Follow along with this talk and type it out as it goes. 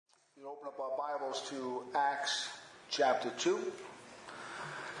Open up our Bibles to Acts chapter 2.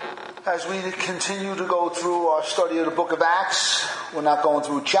 As we continue to go through our study of the book of Acts, we're not going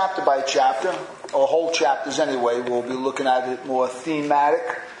through chapter by chapter, or whole chapters anyway. We'll be looking at it more thematic.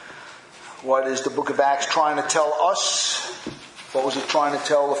 What is the book of Acts trying to tell us? What was it trying to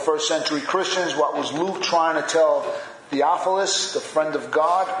tell the first century Christians? What was Luke trying to tell Theophilus, the friend of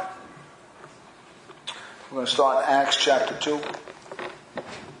God? We're going to start in Acts chapter 2.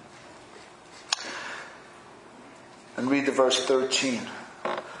 And read the verse 13.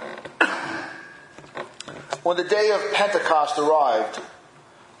 When the day of Pentecost arrived,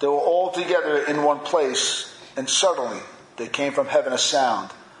 they were all together in one place, and suddenly there came from heaven a sound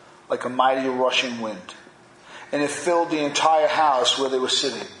like a mighty rushing wind, and it filled the entire house where they were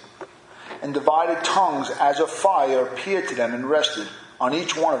sitting. And divided tongues as of fire appeared to them and rested on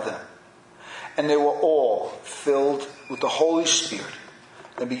each one of them. And they were all filled with the Holy Spirit,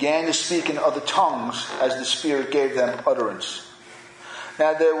 and began to speak in other tongues as the Spirit gave them utterance.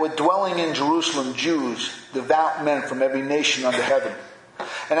 Now there were dwelling in Jerusalem Jews, devout men from every nation under heaven.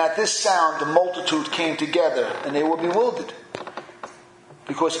 And at this sound the multitude came together, and they were bewildered,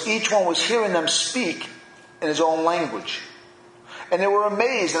 because each one was hearing them speak in his own language. And they were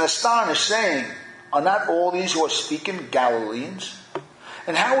amazed and astonished, saying, "Are not all these who are speaking Galileans?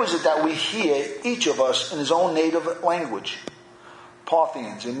 And how is it that we hear each of us in his own native language?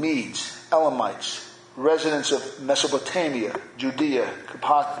 Parthians and Medes, Elamites, residents of Mesopotamia, Judea,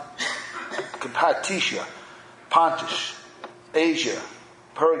 Cappadocia, Pontus, Asia,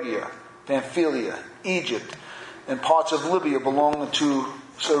 Phrygia, Pamphylia, Egypt, and parts of Libya belonging to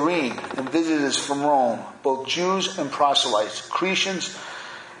Cyrene, and visitors from Rome, both Jews and proselytes, Cretians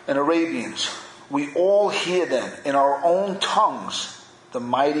and Arabians. We all hear them in our own tongues, the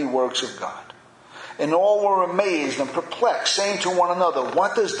mighty works of God." And all were amazed and perplexed, saying to one another,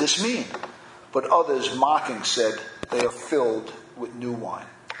 "What does this mean?" But others, mocking, said, "They are filled with new wine."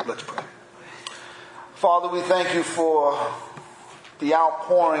 Let's pray. Father, we thank you for the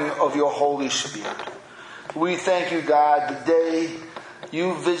outpouring of your Holy Spirit. We thank you, God, the day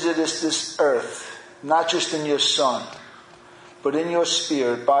you visited this earth, not just in your Son, but in your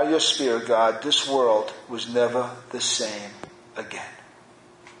Spirit. By your Spirit, God, this world was never the same again.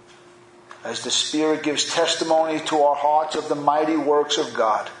 As the Spirit gives testimony to our hearts of the mighty works of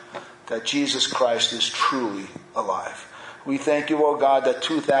God, that Jesus Christ is truly alive. We thank you, oh God, that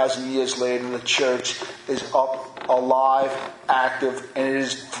 2,000 years later the church is up, alive, active, and it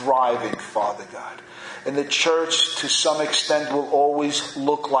is thriving, Father God. And the church, to some extent, will always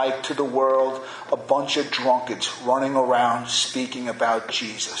look like to the world a bunch of drunkards running around speaking about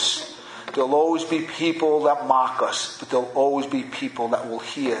Jesus. There'll always be people that mock us, but there'll always be people that will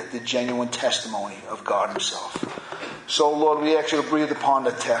hear the genuine testimony of God himself. So, Lord, we ask you to breathe upon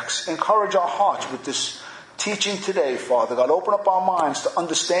the text. Encourage our hearts with this teaching today, Father God. Open up our minds to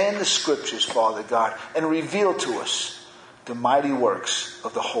understand the Scriptures, Father God, and reveal to us the mighty works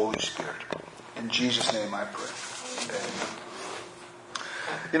of the Holy Spirit. In Jesus' name I pray. Amen.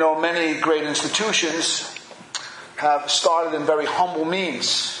 You know, many great institutions have started in very humble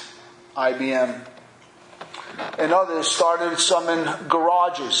means. IBM. And others started some in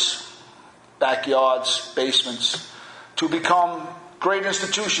garages, backyards, basements, to become great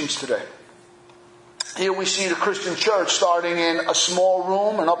institutions today. Here we see the Christian church starting in a small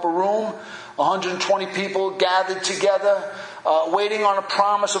room, an upper room, 120 people gathered together, waiting on a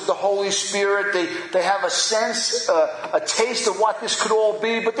promise of the Holy Spirit. They have a sense, a taste of what this could all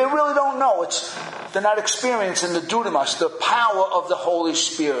be, but they really don't know. They're not experiencing the dunamis, the power of the Holy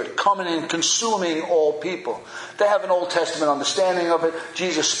Spirit coming and consuming all people. They have an Old Testament understanding of it.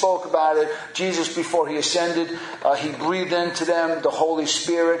 Jesus spoke about it. Jesus, before he ascended, he breathed into them the Holy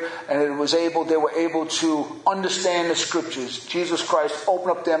Spirit, and they were able to understand the Scriptures. Jesus Christ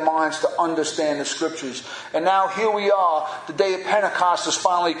opened up their minds to understand the Scriptures. And now here we are. The day of Pentecost has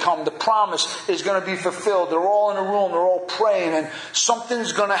finally come. The promise is going to be fulfilled. They're all in a room. They're all praying, and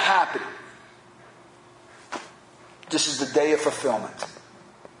something's going to happen. This is the day of fulfillment.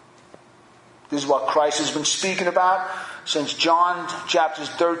 This is what Christ has been speaking about since John chapters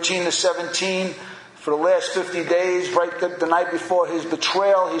 13 to 17. For the last 50 days, right the night before his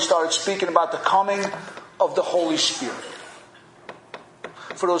betrayal, he started speaking about the coming of the Holy Spirit.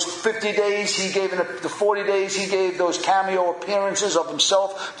 For those 50 days he gave, the 40 days he gave those cameo appearances of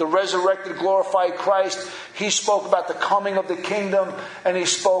himself, the resurrected, glorified Christ. He spoke about the coming of the kingdom, and he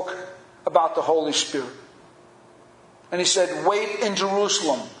spoke about the Holy Spirit. And he said, "Wait in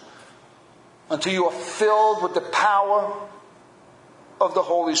Jerusalem until you are filled with the power of the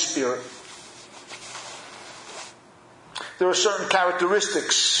Holy Spirit." There are certain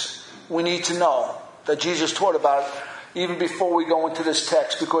characteristics we need to know that Jesus taught about even before we go into this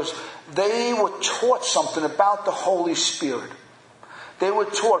text, because they were taught something about the Holy Spirit. They were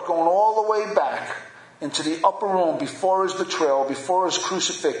taught going all the way back into the upper room before his betrayal, before his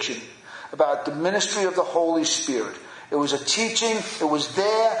crucifixion, about the ministry of the Holy Spirit. It was a teaching, it was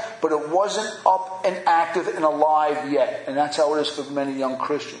there, but it wasn't up and active and alive yet. And that's how it is for many young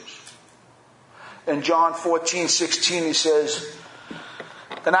Christians. In John 14:16 he says,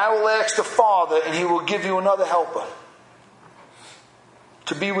 "And I will ask the Father, and he will give you another helper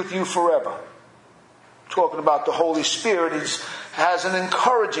to be with you forever." Talking about the Holy Spirit, he has an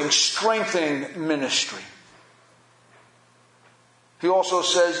encouraging, strengthening ministry. He also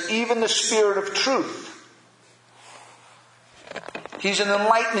says, even the Spirit of truth. He's an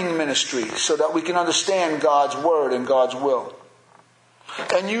enlightening ministry so that we can understand God's Word and God's will.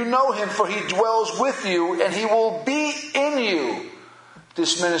 And you know him, for he dwells with you and he will be in you.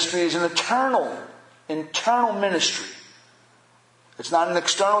 This ministry is an internal ministry. It's not an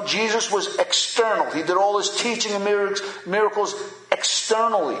external. Jesus was external. He did all his teaching and miracles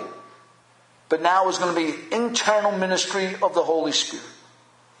externally. But now is going to be internal ministry of the Holy Spirit.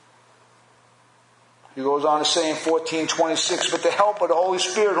 He goes on to say in 14:26, "But the Helper, the Holy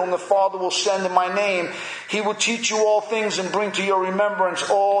Spirit, whom the Father will send in my name, he will teach you all things and bring to your remembrance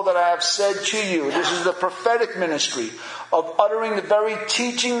all that I have said to you." This is the prophetic ministry of uttering the very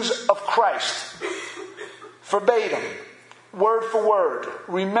teachings of Christ. Verbatim, word for word,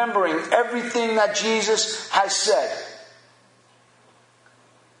 remembering everything that Jesus has said.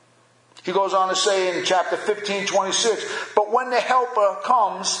 He goes on to say in chapter 15:26, "But when the Helper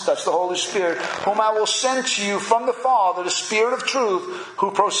comes," that's the Holy Spirit, "whom I will send to you from the Father, the Spirit of truth,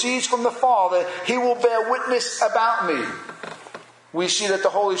 who proceeds from the Father, he will bear witness about me." We see that the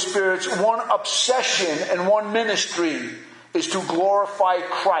Holy Spirit's one obsession and one ministry is to glorify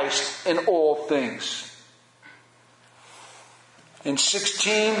Christ in all things. In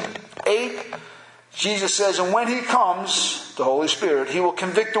 16:8, Jesus says, "And when he comes," the Holy Spirit, "he will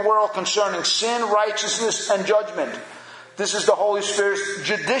convict the world concerning sin, righteousness, and judgment." This is the Holy Spirit's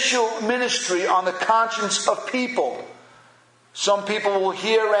judicial ministry on the conscience of people. Some people will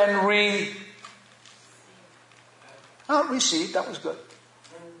hear and receive. That was good.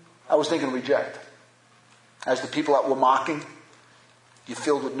 I was thinking reject. As the people that were mocking, you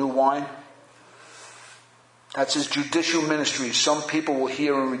filled with new wine. That's his judicial ministry. Some people will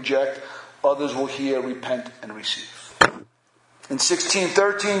hear and reject. Others will hear, repent, and receive. In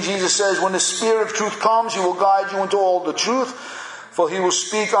 16:13, Jesus says, "When the Spirit of truth comes, he will guide you into all the truth. For he will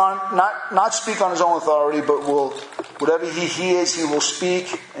speak on, not speak on his own authority, but will, whatever he hears, he will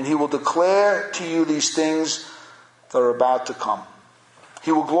speak, and he will declare to you these things that are about to come.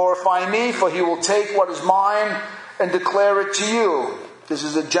 He will glorify me, for he will take what is mine and declare it to you." This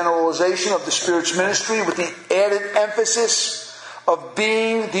is a generalization of the Spirit's ministry with the added emphasis of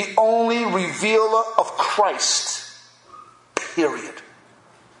being the only revealer of Christ. Period.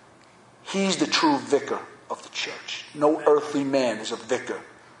 He's the true vicar of the church. No earthly man is a vicar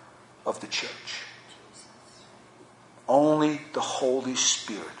of the church. Only the Holy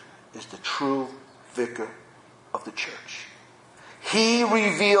Spirit is the true vicar of the church. He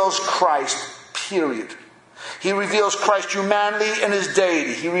reveals Christ, period. He reveals Christ's humanity and his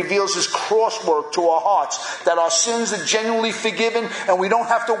deity. He reveals his cross work to our hearts, that our sins are genuinely forgiven and we don't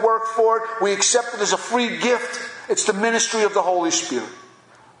have to work for it. We accept it as a free gift. It's the ministry of the Holy Spirit.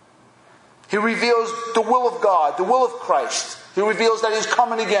 He reveals the will of God, the will of Christ. He reveals that he's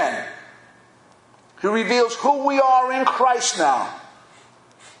coming again. He reveals who we are in Christ now.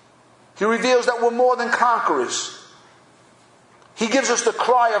 He reveals that we're more than conquerors. He gives us the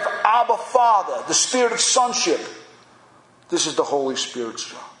cry of Abba, Father, the spirit of sonship. This is the Holy Spirit's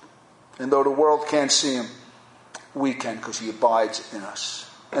job. And though the world can't see him, we can, because he abides in us.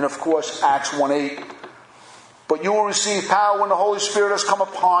 And of course, Acts 1:8. "But you will receive power when the Holy Spirit has come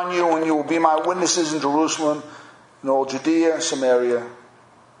upon you, and you will be my witnesses in Jerusalem, in all Judea, Samaria,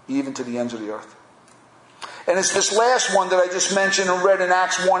 even to the ends of the earth." And it's this last one that I just mentioned and read in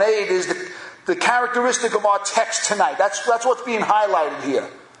Acts 1:8 is the characteristic of our text tonight. That's what's being highlighted here.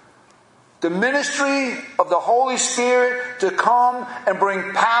 The ministry of the Holy Spirit to come and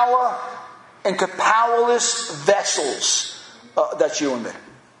bring power into powerless vessels. That's you and me.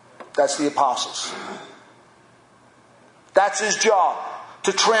 That's the apostles. That's his job.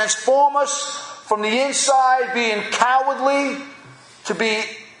 To transform us from the inside, being cowardly, to be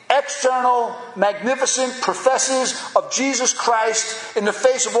external, magnificent professors of Jesus Christ in the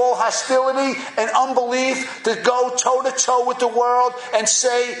face of all hostility and unbelief, to go toe-to-toe with the world and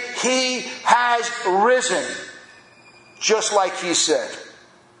say he has risen, just like he said.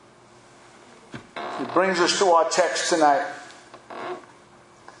 He brings us to our text tonight.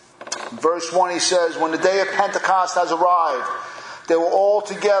 Verse 1, he says, when the day of Pentecost has arrived, they were all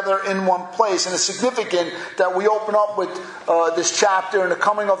together in one place. And it's significant that we open up with this chapter and the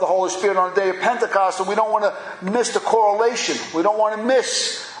coming of the Holy Spirit on the day of Pentecost. And we don't want to miss the correlation. We don't want to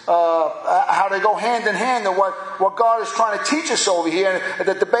miss how they go hand in hand and what God is trying to teach us over here. And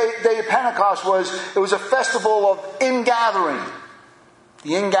that the day of Pentecost was a festival of ingathering.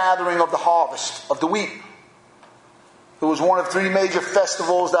 The ingathering of the harvest, of the wheat. It was one of three major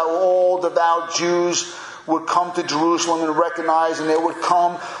festivals that all devout Jews would come to Jerusalem and recognize, and they would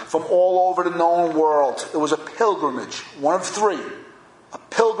come from all over the known world. It was a pilgrimage, one of three. A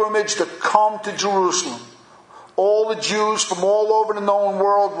pilgrimage to come to Jerusalem. All the Jews from all over the known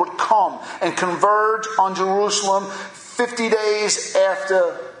world would come and converge on Jerusalem 50 days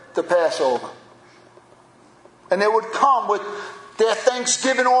after the Passover. And they would come with their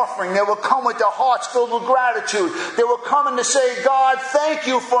thanksgiving offering. They will come with their hearts filled with gratitude. They will come in to say, God, thank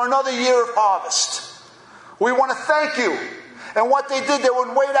you for another year of harvest. We want to thank you. And what they did, they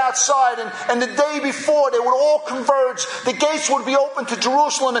would wait outside. And the day before, they would all converge. The gates would be open to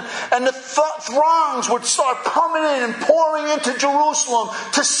Jerusalem. And the throngs would start coming in and pouring into Jerusalem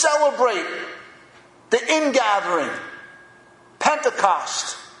to celebrate the ingathering,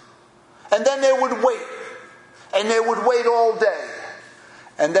 Pentecost. And then they would wait. And they would wait all day.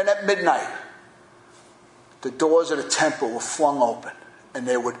 And then at midnight, the doors of the temple were flung open. And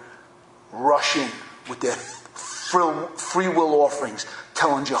they would rush in with their free will offerings,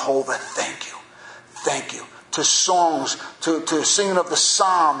 telling Jehovah, thank you. Thank you. To songs, to singing of the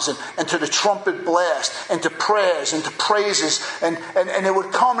Psalms, and to the trumpet blast, and to prayers, and to praises. And they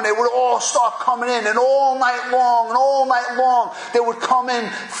would come, and they would all start coming in. And all night long, they would come in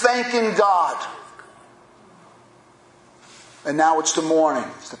thanking God. And now it's the morning.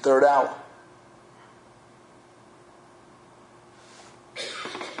 It's the third hour.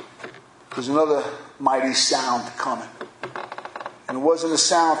 There's another mighty sound coming. And it wasn't a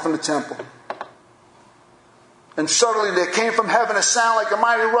sound from the temple. And suddenly there came from heaven a sound like a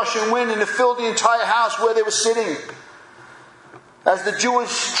mighty rushing wind, and it filled the entire house where they were sitting. As the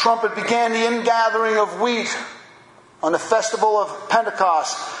Jewish trumpet began the ingathering of wheat on the festival of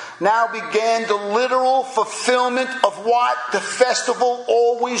Pentecost, now began the literal fulfillment of what the festival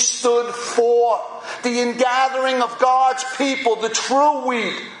always stood for. The ingathering of God's people, the true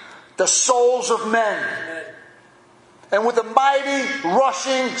wheat, the souls of men. And with a mighty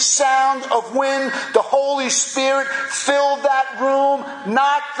rushing sound of wind, the Holy Spirit filled that room,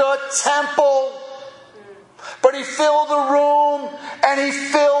 not the temple. But He filled the room and He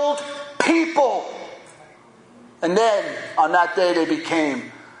filled people. And then, on that day, they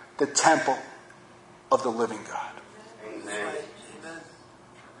became the temple of the living God. Amen.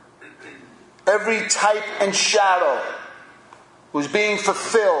 Every type and shadow was being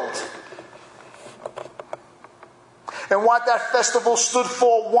fulfilled. And what that festival stood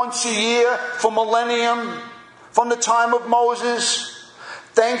for once a year, for millennium, from the time of Moses,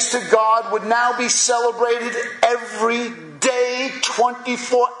 thanks to God, would now be celebrated every day,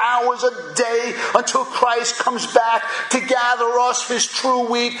 24 hours a day, until Christ comes back to gather us, His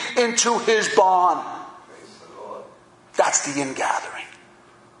true wheat, into His barn. That's the ingathering.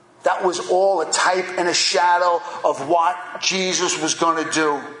 That was all a type and a shadow of what Jesus was going to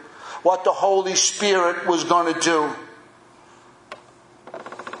do, what the Holy Spirit was going to do.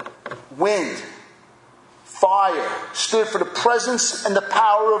 Wind, fire, stood for the presence and the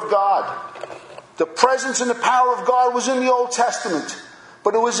power of God. The presence and the power of God was in the Old Testament,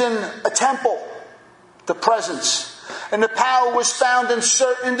 but it was in a temple, the presence. And the power was found in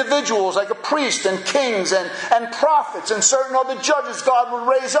certain individuals, like a priest and kings and prophets and certain other judges God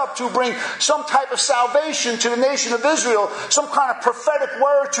would raise up to bring some type of salvation to the nation of Israel, some kind of prophetic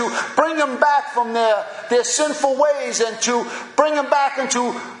word to bring them back from their sinful ways and to bring them back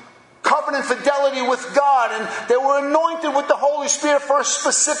into covenant fidelity with God. And they were anointed with the Holy Spirit for a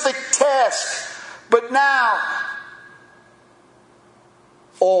specific task. But now,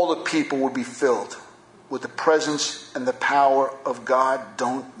 all the people would be filled with the presence and the power of God.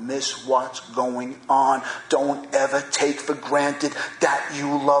 Don't miss what's going on. Don't ever take for granted that you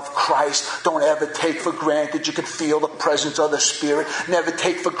love Christ. Don't ever take for granted you can feel the presence of the Spirit. Never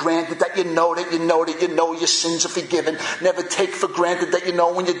take for granted that you know your sins are forgiven. Never take for granted that you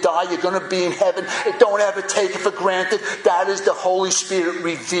know when you die you're going to be in heaven. Don't ever take it for granted. That is the Holy Spirit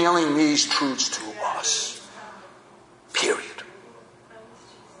revealing these truths to us. Period.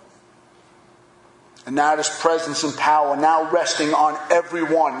 And now this presence and power now resting on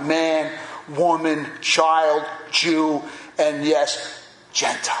everyone, man, woman, child, Jew, and yes,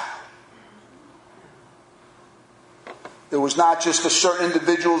 Gentile. It was not just for certain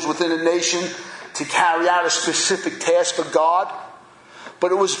individuals within a nation to carry out a specific task for God,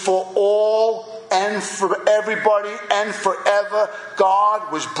 but it was for all and for everybody and forever.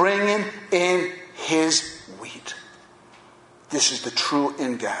 God was bringing in His wheat. This is the true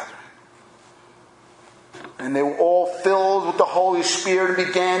ingathering. And they were all filled with the Holy Spirit and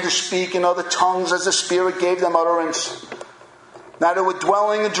began to speak in other tongues as the Spirit gave them utterance. Now there were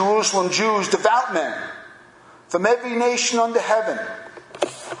dwelling in Jerusalem Jews, devout men, from every nation under heaven.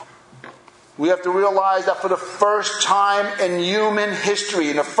 We have to realize that for the first time in human history,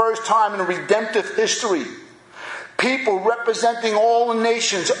 in the first time in redemptive history, people representing all the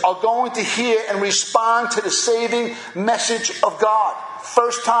nations are going to hear and respond to the saving message of God.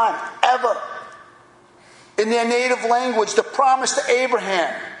 First time ever. In their native language, the promise to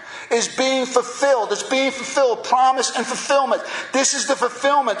Abraham is being fulfilled. It's being fulfilled. Promise and fulfillment. This is the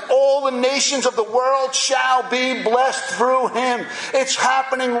fulfillment. All the nations of the world shall be blessed through him. It's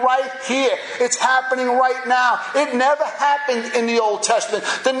happening right here. It's happening right now. It never happened in the Old Testament.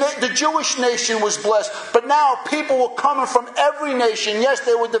 The Jewish nation was blessed. But now people were coming from every nation. Yes,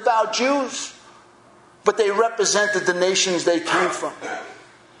 they were devout Jews. But they represented the nations they came from.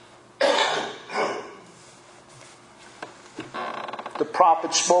 The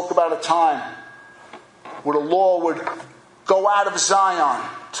prophet spoke about a time where the law would go out of Zion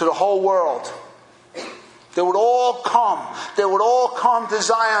to the whole world. They would all come. They would all come to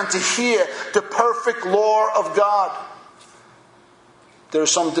Zion to hear the perfect law of God.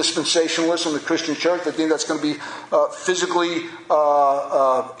 There's some dispensationalists in the Christian church that think that's going to be physically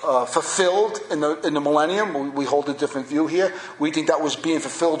fulfilled in the millennium. We hold a different view here. We think that was being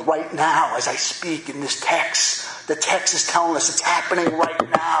fulfilled right now as I speak in this text. The text is telling us it's happening right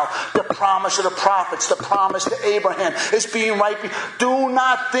now. The promise of the prophets, the promise to Abraham is being right. Do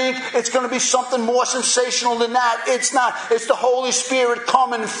not think it's going to be something more sensational than that. It's not. It's the Holy Spirit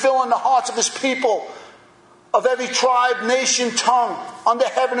coming and filling the hearts of His people, of every tribe, nation, tongue, under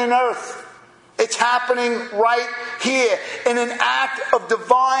heaven and earth. It's happening right here in an act of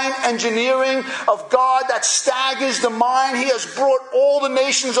divine engineering of God that staggers the mind. He has brought all the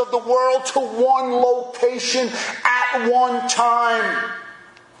nations of the world to one location at one time.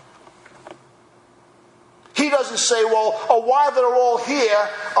 He doesn't say, well, while they're all here,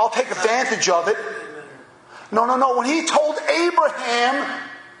 I'll take advantage of it. No. When He told Abraham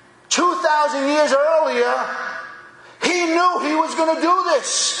 2,000 years earlier, He knew He was going to do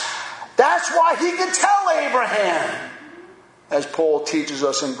this. That's why He could tell Abraham, as Paul teaches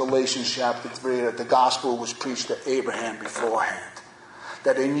us in Galatians chapter 3, that the gospel was preached to Abraham beforehand.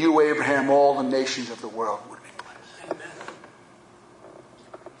 That in you, Abraham, all the nations of the world would be blessed. Amen.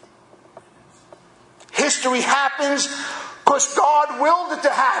 History happens because God willed it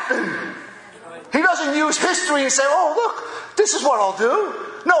to happen. He doesn't use history and say, oh, look, this is what I'll do.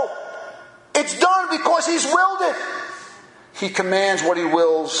 No, it's done because He's willed it. He commands what He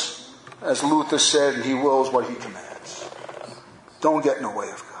wills. As Luther said, He wills what He commands. Don't get in the way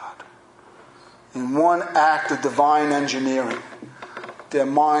of God. In one act of divine engineering, their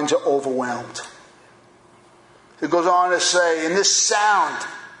minds are overwhelmed. It goes on to say, in this sound,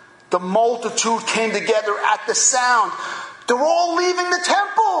 the multitude came together at the sound. They're all leaving the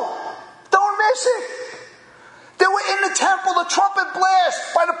temple. Don't miss it. They were in the temple, the trumpet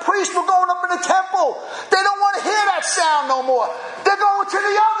blast by the priest were going up in the temple. They don't want to hear that sound no more. They're going to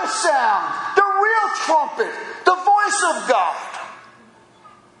the other sound, the real trumpet, the voice of God.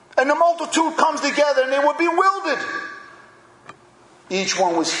 And the multitude comes together and they were bewildered. Each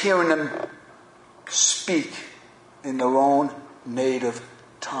one was hearing them speak in their own native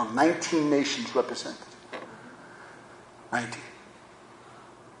tongue. 19 nations represented. 19.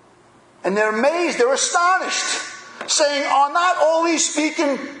 And they're amazed, they're astonished, saying, are not all these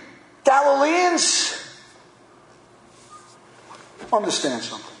speaking Galileans? Understand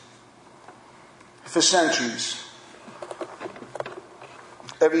something. For centuries,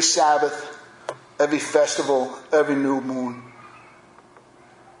 every Sabbath, every festival, every new moon,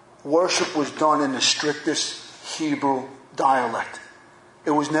 worship was done in the strictest Hebrew dialect.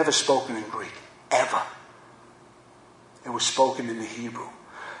 It was never spoken in Greek, ever. It was spoken in the Hebrew.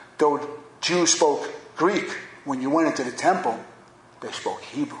 Though Jews spoke Greek, when you went into the temple, they spoke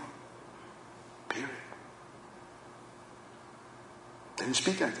Hebrew. Period. They didn't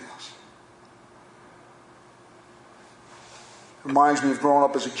speak anything else. Reminds me of growing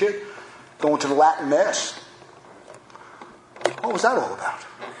up as a kid, going to the Latin Mass. What was that all about?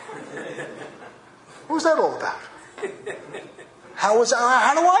 What was that all about? How do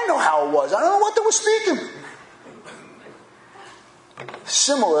I know how it was? I don't know what they were speaking.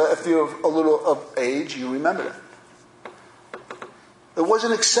 Similar, if you're a little of age, you remember that. It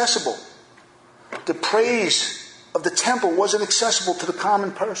wasn't accessible. The praise of the temple wasn't accessible to the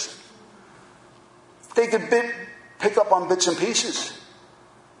common person. They could pick up on bits and pieces.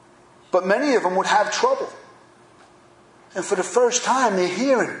 But many of them would have trouble. And for the first time, they're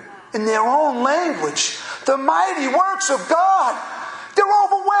hearing in their own language the mighty works of God. They're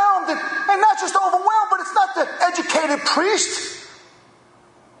overwhelmed. And not just overwhelmed, but it's not the educated priest.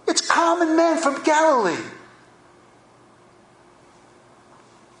 It's common men from Galilee.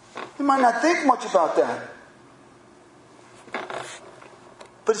 You might not think much about that.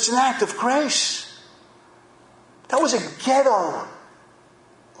 But it's an act of grace. That was a ghetto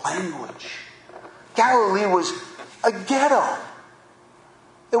language. Galilee was a ghetto.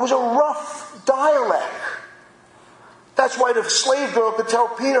 It was a rough dialect. That's why the slave girl could tell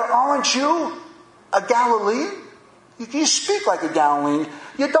Peter, aren't you a Galilean? You speak like a Galilean.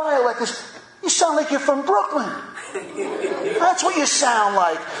 Your dialect is, you sound like you're from Brooklyn. That's what you sound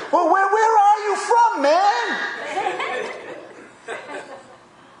like. Well, where are you from, man?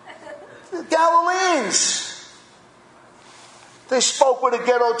 The Galileans. They spoke with a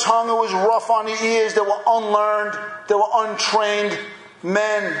ghetto tongue. It was rough on the ears. They were unlearned. They were untrained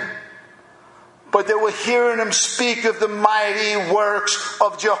men. But they were hearing him speak of the mighty works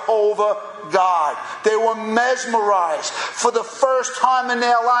of Jehovah God. They were mesmerized. For the first time in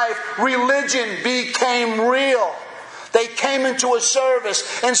their life, religion became real. They came into a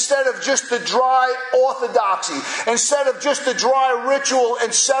service instead of just the dry orthodoxy, instead of just the dry ritual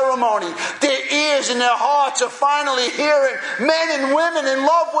and ceremony. Their ears and their hearts are finally hearing men and women in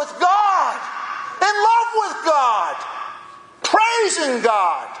love with God, in love with God, praising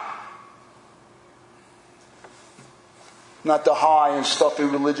God. Not the high and stuffy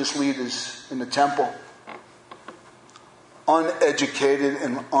religious leaders in the temple. Uneducated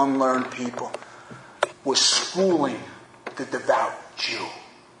and unlearned people were schooling the devout Jew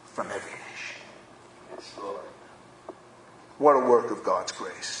from every nation. What a work of God's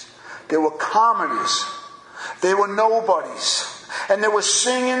grace. They were commoners. They were nobodies. And they were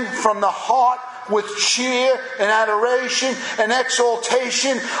singing from the heart with cheer and adoration and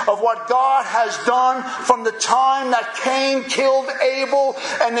exaltation of what God has done from the time that Cain killed Abel,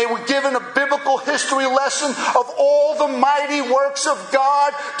 and they were given a biblical history lesson of all the mighty works of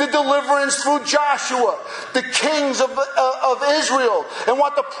God, the deliverance through Joshua, the kings of Israel, and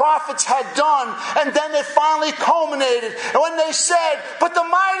what the prophets had done. And then it finally culminated when they said, but the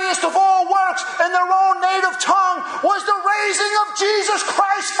mightiest of all works in their own native tongue was the raising of Jesus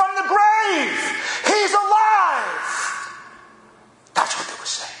Christ from the grave. He's alive. That's what they were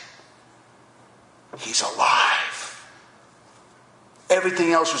saying. He's alive.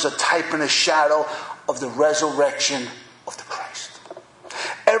 Everything else was a type and a shadow of the resurrection of the Christ.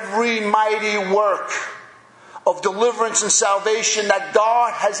 Every mighty work of deliverance and salvation that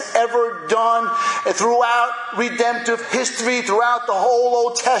God has ever done throughout redemptive history, throughout the whole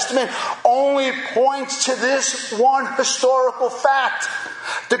Old Testament, only points to this one historical fact.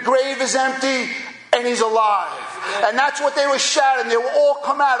 The grave is empty and He's alive. And that's what they were shouting. They were all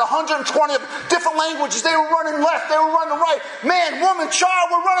come out, 120 different languages. They were running left, they were running right. Man, woman, child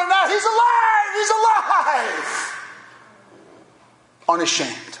were running out. He's alive! He's alive!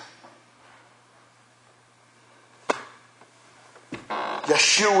 Unashamed.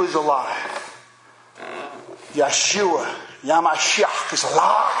 Yeshua is alive. Yeshua, Yamashiach, is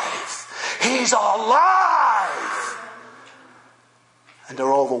alive. He's alive. And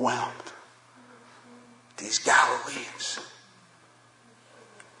they're overwhelmed. These Galileans.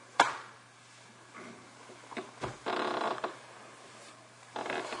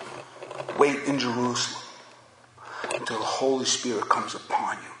 Wait in Jerusalem until the Holy Spirit comes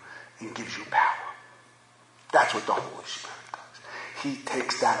upon you and gives you power. That's what the Holy Spirit does. He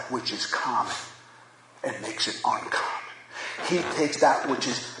takes that which is common and makes it uncommon. He takes that which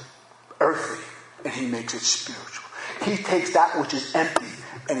is earthly and He makes it spiritual. He takes that which is empty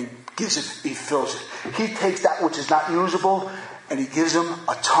and He gives it, He fills it. He takes that which is not usable and He gives them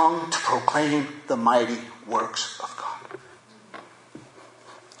a tongue to proclaim the mighty works of God.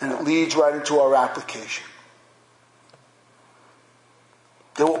 And it leads right into our application.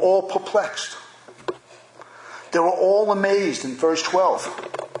 They were all perplexed. They were all amazed in verse 12.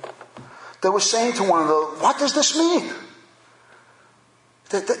 They were saying to one another, what does this mean?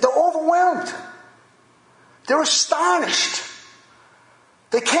 They're overwhelmed. They're astonished.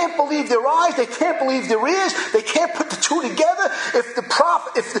 They can't believe their eyes. They can't believe their ears. They can't put the two together. If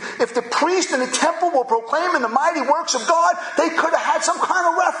the priest in the temple were proclaiming the mighty works of God, they could have had some kind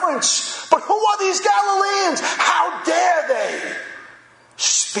of reference. But who are these Galileans? How dare they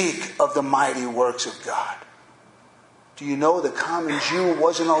speak of the mighty works of God? Do you know the common Jew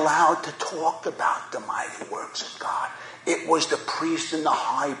wasn't allowed to talk about the mighty works of God? It was the priest and the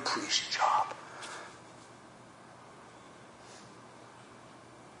high priest's job.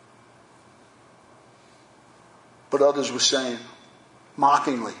 But others were saying,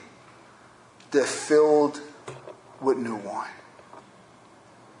 mockingly, they're filled with new wine.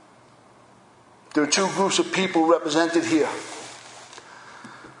 There are two groups of people represented here.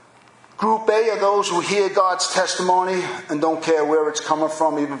 Group A are those who hear God's testimony and don't care where it's coming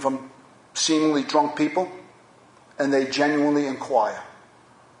from, even from seemingly drunk people, and they genuinely inquire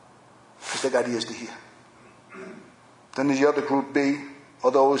because they got ears to hear. Then there's the other group B, are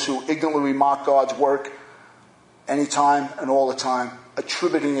those who ignorantly remark God's work anytime and all the time,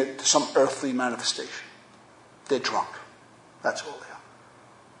 attributing it to some earthly manifestation. They're drunk. That's all they are.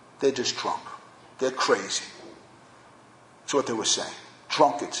 They're just drunk. They're crazy. That's what they were saying.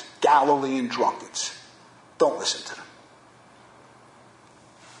 Drunkards, Galilean drunkards. Don't listen to them.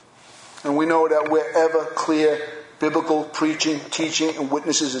 And we know that wherever clear biblical preaching, teaching, and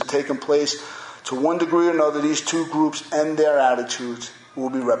witnesses have taken place, to one degree or another, these two groups and their attitudes will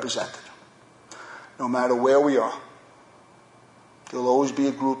be represented. No matter where we are, there'll always be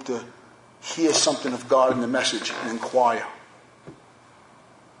a group to hear something of God in the message and inquire.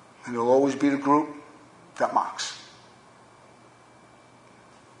 And there'll always be the group that mocks.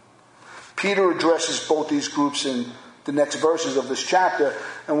 Peter addresses both these groups in the next verses of this chapter,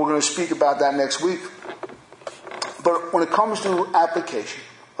 and we're going to speak about that next week. But when it comes to application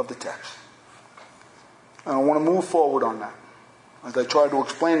of the text, and I want to move forward on that, as I try to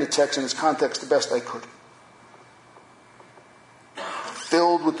explain the text in its context the best I could.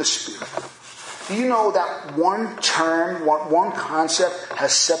 Filled with the Spirit. Do you know that one term, one concept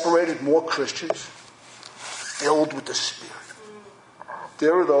has separated more Christians? Filled with the Spirit.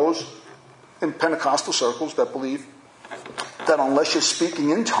 There are those in Pentecostal circles that believe that unless you're speaking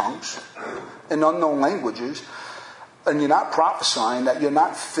in tongues, in unknown languages, and you're not prophesying, that you're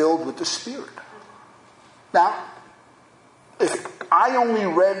not filled with the Spirit. Now, if I only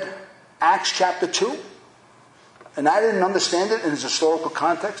read Acts chapter 2, and I didn't understand it in its historical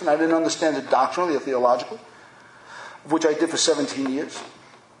context, and I didn't understand it doctrinally or theologically, which I did for 17 years,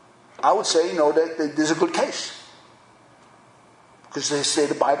 I would say, that there's a good case. Because they say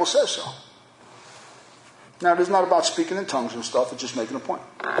the Bible says so. Now, it's not about speaking in tongues and stuff, it's just making a point.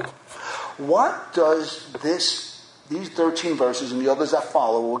 What does these 13 verses and the others that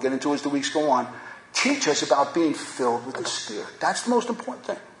follow, we'll get into as the weeks go on, teach us about being filled with the Spirit? That's the most important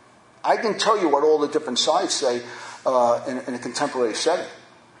thing. I can tell you what all the different sides say in a contemporary setting.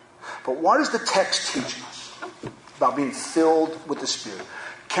 But what is the text teaching us about being filled with the Spirit?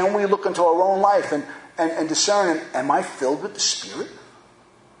 Can we look into our own life and discern, am I filled with the Spirit?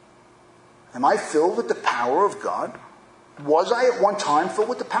 Am I filled with the power of God? Was I at one time filled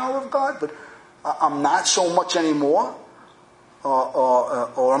with the power of God, but I'm not so much anymore?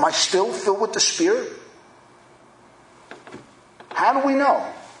 Or am I still filled with the Spirit? How do we know?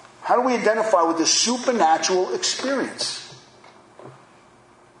 How do we identify with this supernatural experience?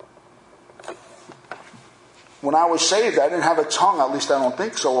 When I was saved, I didn't have a tongue, at least I don't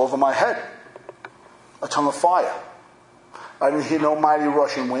think so, over my head. A tongue of fire. I didn't hear no mighty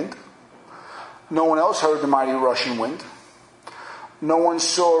rushing wind. No one else heard the mighty rushing wind. No one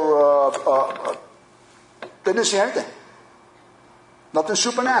saw... they didn't see anything. Nothing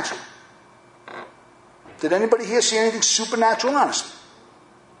supernatural. Did anybody here see anything supernatural? Honestly.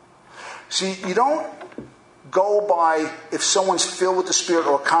 See, you don't go by if someone's filled with the Spirit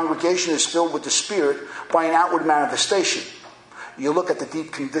or a congregation is filled with the Spirit by an outward manifestation. You look at the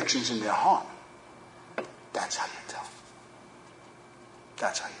deep convictions in their heart. That's how you tell.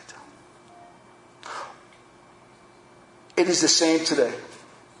 That's how you tell. It is the same today.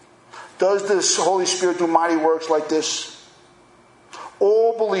 Does the Holy Spirit do mighty works like this?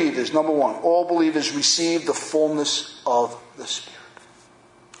 All believers, number one, all believers receive the fullness of the Spirit.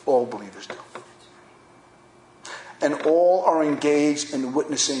 All believers do. And all are engaged in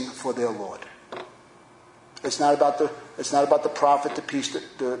witnessing for their Lord. It's not about the prophet, the priest,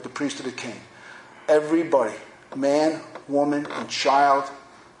 or the king. Everybody, man, woman, and child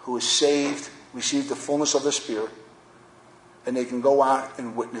who is saved, receive the fullness of the Spirit, and they can go out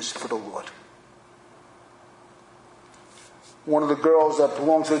and witness for the Lord. One of the girls that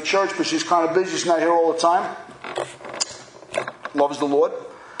belongs to the church, but she's kind of busy, she's not here all the time, loves the Lord.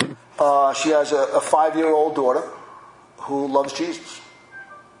 She has a 5-year-old daughter who loves Jesus.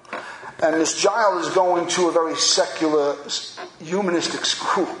 And this child is going to a very secular, humanistic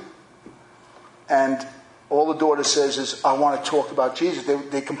school. And All the daughter says is, I want to talk about Jesus.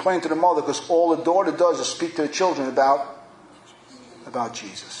 They complain to the mother because all the daughter does is speak to the children about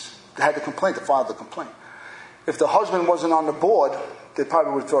Jesus. They had to complain, the father complained. If the husband wasn't on the board, they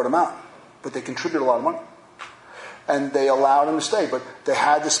probably would throw them out. But they contribute a lot of money. And they allowed him to stay. But they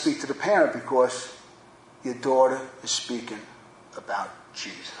had to speak to the parent because your daughter is speaking about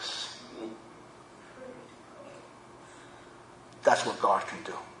Jesus. That's what God can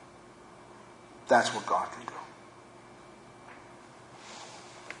do. That's what God can do.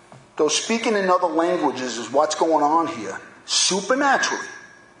 Though speaking in other languages is what's going on here, supernaturally.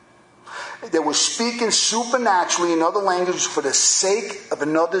 They were speaking supernaturally in other languages for the sake of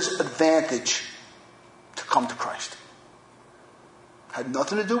another's advantage to come to Christ. Had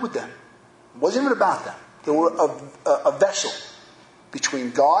nothing to do with them. It wasn't even about them. They were a vessel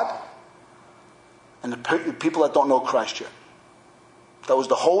between God and the people that don't know Christ yet. That was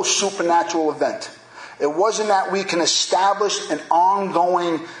the whole supernatural event. It wasn't that we can establish an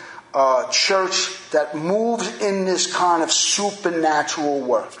ongoing church that moves in this kind of supernatural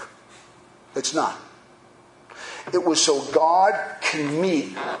work. It's not. It was so God can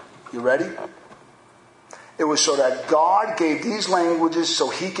meet. You ready? It was so that God gave these languages so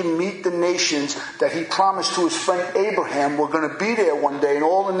he can meet the nations that he promised to his friend Abraham. We're going to be there one day, and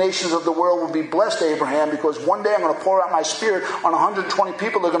all the nations of the world will be blessed, Abraham, because one day I'm going to pour out my spirit on 120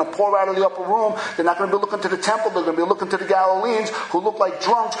 people. They're going to pour out of the upper room. They're not going to be looking to the temple. They're going to be looking to the Galileans who look like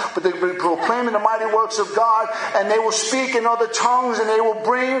drunks, but they're going to be proclaiming the mighty works of God, and they will speak in other tongues, and they will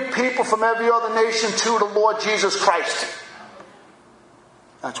bring people from every other nation to the Lord Jesus Christ.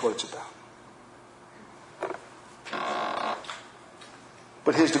 That's what it's about.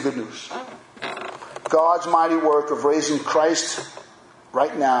 But here's the good news. God's mighty work of raising Christ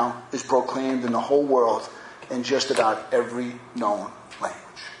right now is proclaimed in the whole world in just about every known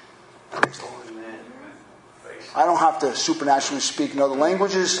language. Praise the Lord. I don't have to supernaturally speak in other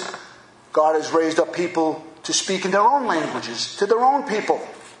languages. God has raised up people to speak in their own languages, to their own people.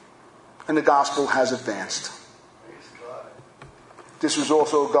 And the gospel has advanced. This was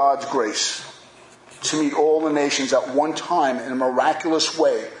also God's grace to meet all the nations at one time in a miraculous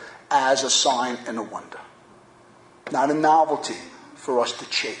way as a sign and a wonder. Not a novelty for us to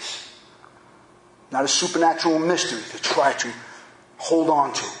chase. Not a supernatural mystery to try to hold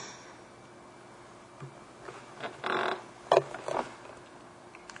on to.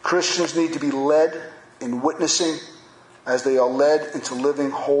 Christians need to be led in witnessing as they are led into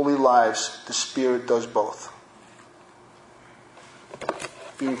living holy lives. The Spirit does both.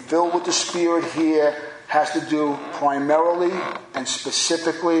 Being filled with the Spirit here has to do primarily and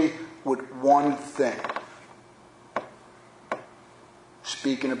specifically with one thing.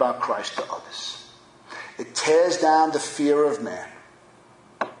 Speaking about Christ to others. It tears down the fear of man.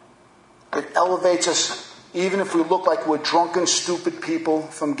 It elevates us, even if we look like we're drunken, stupid people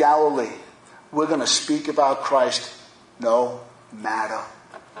from Galilee. We're going to speak about Christ no matter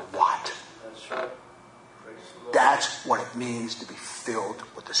what. That's right. That's what it means to be filled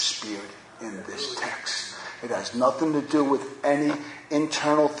with the Spirit in this text. It has nothing to do with any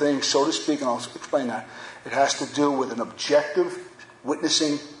internal thing, so to speak, and I'll explain that. It has to do with an objective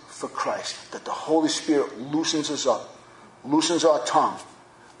witnessing for Christ. That the Holy Spirit loosens us up, loosens our tongue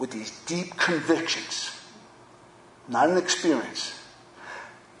with these deep convictions. Not an experience.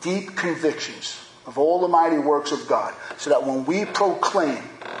 Deep convictions of all the mighty works of God. So that when we proclaim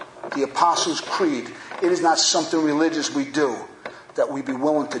the Apostles' Creed, it is not something religious we do, that we be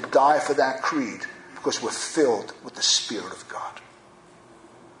willing to die for that creed because we're filled with the Spirit of God.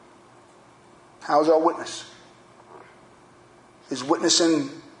 How's our witness? Is witnessing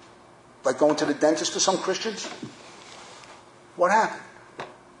like going to the dentist to some Christians? What happened?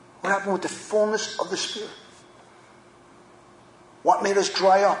 What happened with the fullness of the Spirit? What made us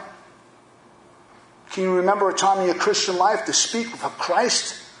dry up? Can you remember a time in your Christian life to speak of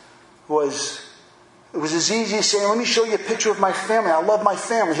Christ it was as easy as saying, let me show you a picture of my family. I love my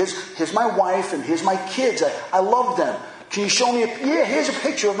family. Here's my wife and here's my kids. I love them. Can you show me here's a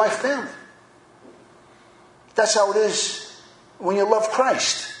picture of my family. That's how it is when you love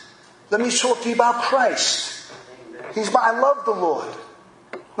Christ. Let me talk to you about Christ. I love the Lord.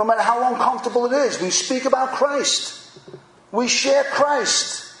 No matter how uncomfortable it is, we speak about Christ. We share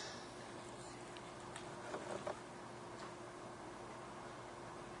Christ.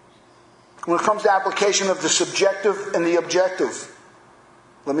 When it comes to application of the subjective and the objective,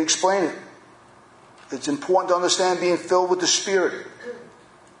 let me explain it. It's important to understand being filled with the Spirit.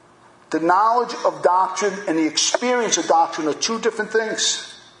 The knowledge of doctrine and the experience of doctrine are two different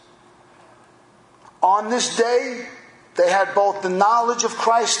things. On this day, they had both the knowledge of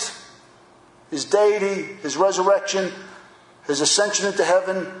Christ His deity, His resurrection, His ascension into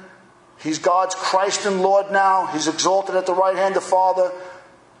heaven. He's God's Christ and Lord now. He's exalted at the right hand of the Father.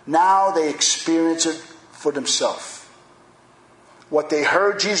 Now they experience it for themselves. What they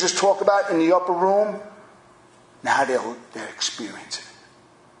heard Jesus talk about in the upper room, now they're experiencing it.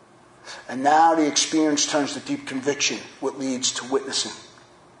 And now the experience turns to deep conviction, which leads to witnessing.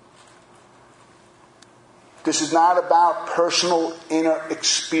 This is not about personal inner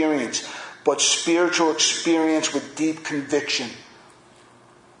experience, but spiritual experience with deep conviction.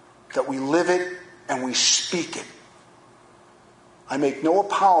 That we live it and we speak it. I make no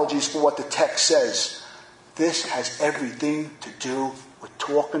apologies for what the text says. This has everything to do with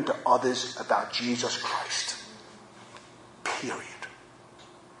talking to others about Jesus Christ. Period.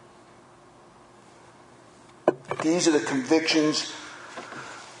 These are the convictions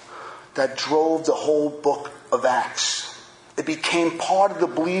that drove the whole book of Acts. It became part of the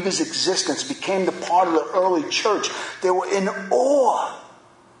believers' existence. It became the part of the early church. They were in awe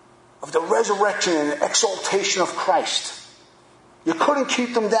of the resurrection and exaltation of Christ. You couldn't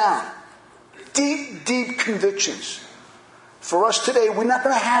keep them down. Deep, deep convictions. For us today, we're not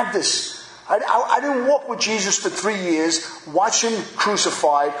going to have this. I didn't walk with Jesus for 3 years, watch Him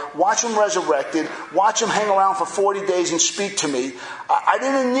crucified, watch Him resurrected, watch Him hang around for 40 days and speak to me. I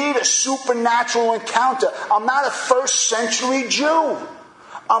didn't need a supernatural encounter. I'm not a first century Jew.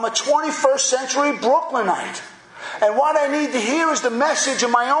 I'm a 21st century Brooklynite. And what I need to hear is the message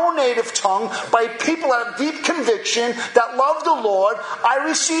in my own native tongue by people that have deep conviction, that love the Lord. I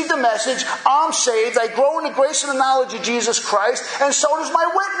receive the message. I'm saved. I grow in the grace and the knowledge of Jesus Christ. And so does my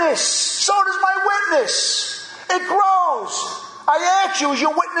witness. So does my witness. It grows. I ask you, is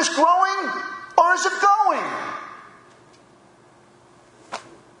your witness growing or is it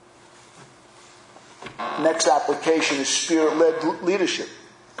going? Next application is Spirit-led leadership.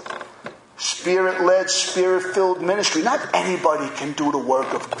 Spirit-led, Spirit-filled ministry. Not anybody can do the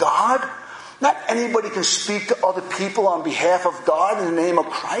work of God. Not anybody can speak to other people on behalf of God in the name of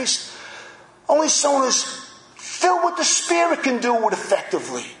Christ. Only someone who's filled with the Spirit can do it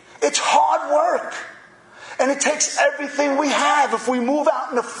effectively. It's hard work. And it takes everything we have. If we move out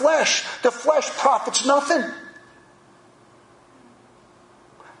in the flesh profits nothing.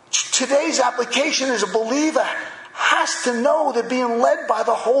 Today's application is a believer has to know they're being led by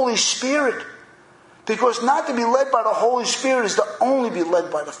the Holy Spirit. Because not to be led by the Holy Spirit is to only be led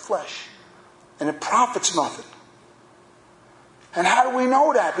by the flesh. And it profits nothing. And how do we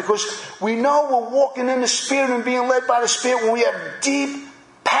know that? Because we know we're walking in the Spirit and being led by the Spirit when we have deep,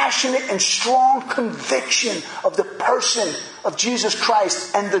 passionate, and strong conviction of the person of Jesus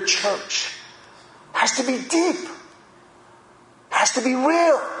Christ and the church. It has to be deep. It has to be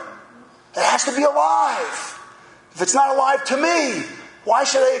real. It has to be alive. If it's not alive to me, why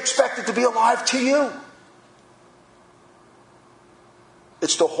should I expect it to be alive to you?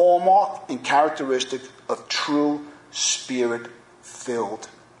 It's the hallmark and characteristic of true Spirit-filled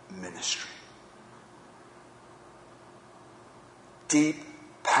ministry. Deep,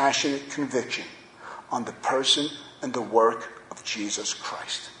 passionate conviction on the person and the work of Jesus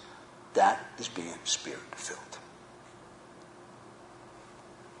Christ. That is being Spirit-filled.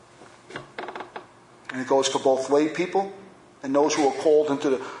 And it goes for both lay people and those who are called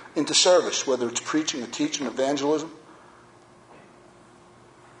into service, whether it's preaching or teaching, evangelism.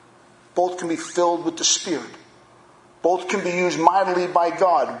 Both can be filled with the Spirit. Both can be used mightily by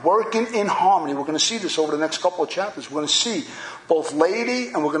God, working in harmony. We're going to see this over the next couple of chapters. We're going to see both laity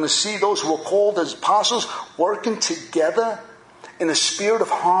and we're going to see those who are called as apostles working together in a spirit of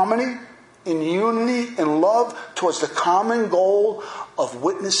harmony, in unity, in love, towards the common goal of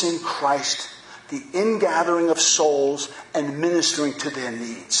witnessing Christ, the ingathering of souls, and ministering to their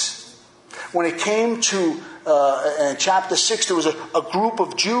needs. When it came to in chapter 6, there was a group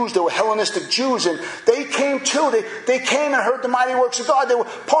of Jews. They were Hellenistic Jews, and they came too. They came and heard the mighty works of God. They were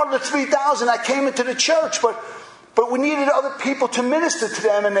part of the 3,000 that came into the church, but we needed other people to minister to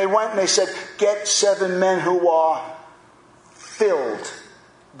them, and they went and they said, get 7 men who are filled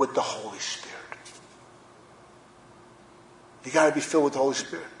with the Holy Spirit. You got to be filled with the Holy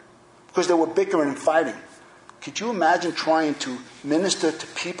Spirit. Because they were bickering and fighting. Could you imagine trying to minister to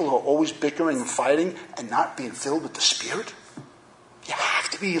people who are always bickering and fighting and not being filled with the Spirit? You have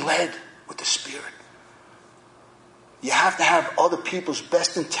to be led with the Spirit. You have to have other people's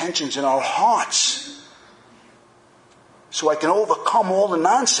best intentions in our hearts. So I can overcome all the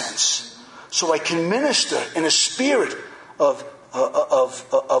nonsense. So I can minister in a spirit of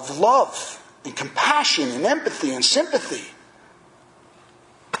love and compassion and empathy and sympathy.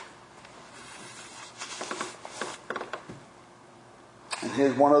 And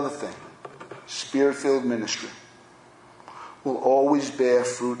here's one other thing. Spirit-filled ministry will always bear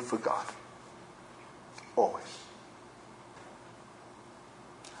fruit for God. Always.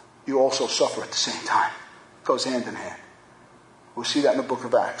 You also suffer at the same time. It goes hand in hand. We'll see that in the book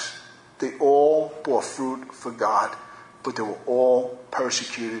of Acts. They all bore fruit for God, but they were all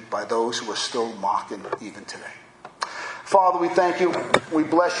persecuted by those who are still mocking even today. Father, we thank you. We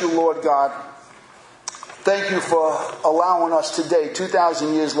bless you, Lord God. Thank you for allowing us today,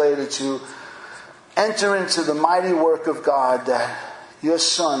 2,000 years later, to enter into the mighty work of God that your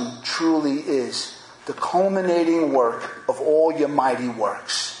Son truly is the culminating work of all your mighty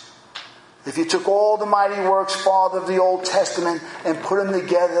works. If you took all the mighty works, Father, of the Old Testament and put them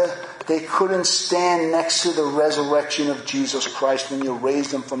together, they couldn't stand next to the resurrection of Jesus Christ when you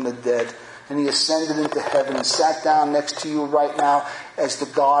raised him from the dead and he ascended into heaven and sat down next to you right now as the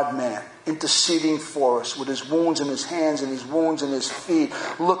God-man, interceding for us with his wounds in his hands and his wounds in his feet,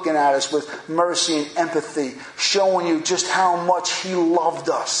 looking at us with mercy and empathy, showing you just how much he loved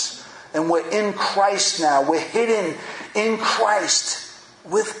us. And we're in Christ now. We're hidden in Christ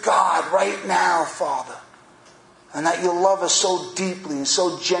with God right now, Father. And that you love us so deeply and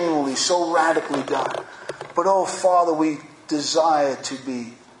so genuinely, so radically, God. But, oh, Father, we desire to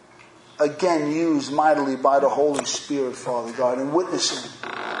be, again, used mightily by the Holy Spirit, Father God, in witnessing.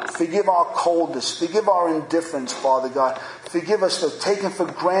 Forgive our coldness. Forgive our indifference, Father God. Forgive us for taking for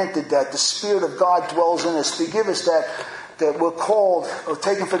granted that the Spirit of God dwells in us. Forgive us that we're called, or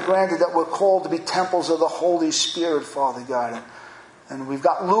taking for granted that we're called to be temples of the Holy Spirit, Father God. And we've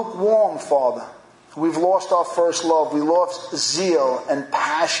got lukewarm, Father. We've lost our first love. We lost zeal and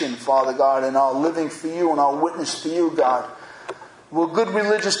passion, Father God, in our living for you and our witness for you, God. We're good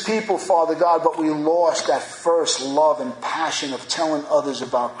religious people, Father God, but we lost that first love and passion of telling others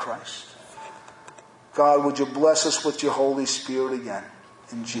about Christ. God, would you bless us with your Holy Spirit again?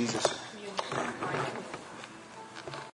 In Jesus' name.